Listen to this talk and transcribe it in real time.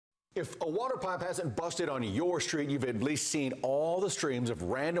If a water pipe hasn't busted on your street, you've at least seen all the streams of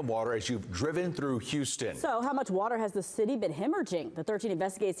random water as you've driven through Houston. So how much water has the city been hemorrhaging? The 13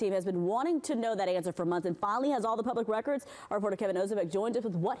 Investigates team has been wanting to know that answer for months and finally has all the public records. Our reporter Kevin Ozebek joined us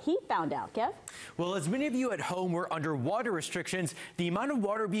with what he found out. Kev? Well, as many of you at home were under water restrictions, the amount of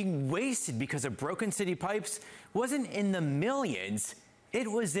water being wasted because of broken city pipes wasn't in the millions,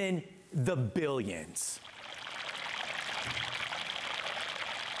 it was in the billions.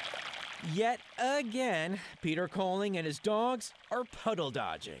 Yet again, Peter Coling and his dogs are puddle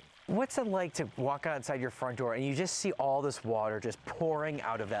dodging. What's it like to walk outside your front door and you just see all this water just pouring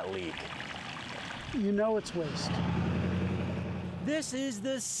out of that leak? You know it's waste. This is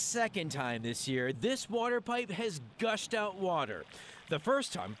the second time this year this water pipe has gushed out water. The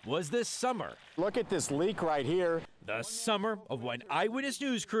first time was this summer. Look at this leak right here. The summer of when Eyewitness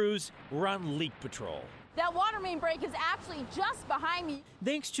News crews were on leak patrol. That water main break is actually just behind me.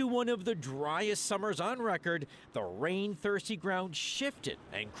 Thanks to one of the driest summers on record, the rain-thirsty ground shifted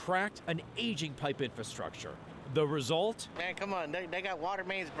and cracked an aging pipe infrastructure. The result? Man, come on, they got water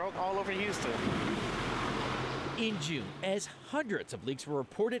mains broke all over Houston. In June, as hundreds of leaks were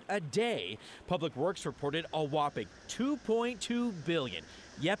reported a day, Public Works reported a whopping 2.2 billion,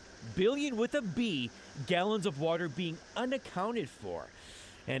 yep, billion with a B, gallons of water being unaccounted for.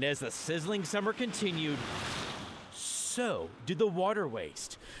 And as the sizzling summer continued, so did the water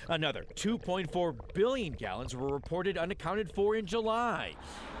waste. Another 2.4 billion gallons were reported unaccounted for in July.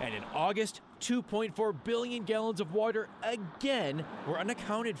 And in August, 2.4 billion gallons of water again were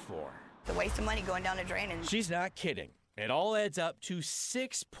unaccounted for. The waste of money going down the drain. And she's not kidding. It all adds up to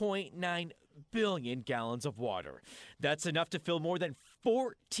 6.9 billion gallons of water. That's enough to fill more than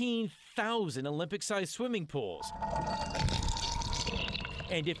 14,000 Olympic-sized swimming pools.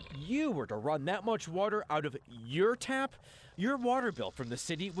 And if you were to run that much water out of your tap, your water bill from the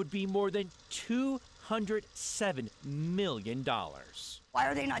city would be more than $207 million. why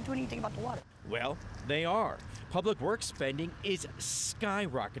are they not doing anything about the water? Well, they are. Public Works spending is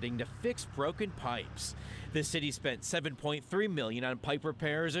skyrocketing to fix broken pipes. The city spent $7.3 million on pipe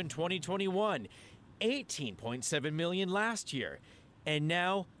repairs in 2021, $18.7 million last year, and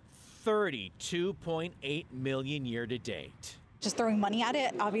now $32.8 million year to date. Just throwing money at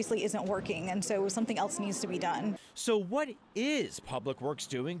it obviously isn't working, and so something else needs to be done. So what is Public Works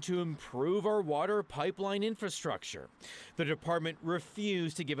doing to improve our water pipeline infrastructure? The department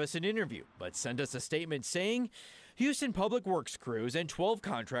refused to give us an interview, but sent us a statement saying Houston Public Works crews and 12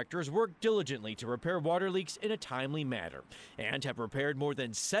 contractors worked diligently to repair water leaks in a timely manner and have repaired more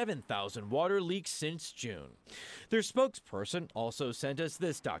than 7,000 water leaks since June. Their spokesperson also sent us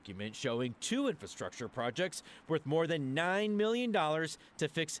this document showing 2 infrastructure projects worth more than $9 million to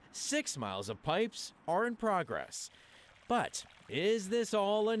fix 6 miles of pipes are in progress. But is this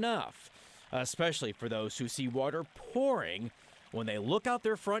all enough? Especially for those who see water pouring when they look out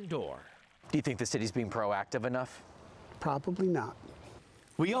their front door. Do you think the city's being proactive enough? Probably not.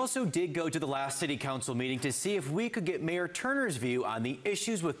 We also did go to the last city council meeting to see if we could get Mayor Turner's view on the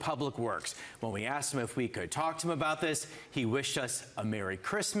issues with Public Works. When we asked him if we could talk to him about this, he wished us a Merry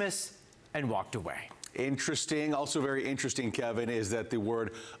Christmas and walked away. Interesting. Also very interesting, Kevin, is that the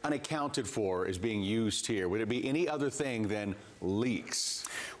word unaccounted for is being used here. Would it be any other thing than leaks?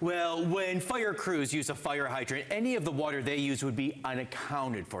 Well, when fire crews use a fire hydrant, any of the water they use would be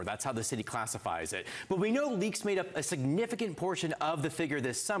unaccounted for. That's how the city classifies it. But we know leaks made up a significant portion of the figure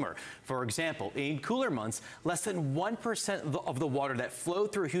this summer. For example, in cooler months, less than 1% of the water that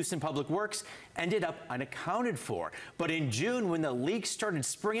flowed through Houston Public Works ended up unaccounted for. But in June, when the leaks started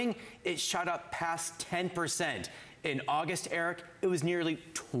springing, it shot up past 10%. In August, Eric, it was nearly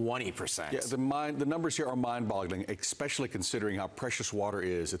 20%. Yeah, the numbers here are mind-boggling, especially considering how precious water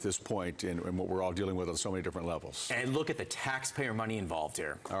is at this point and what we're all dealing with on so many different levels. And look at the taxpayer money involved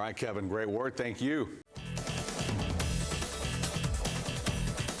here. All right, Kevin, great work. Thank you.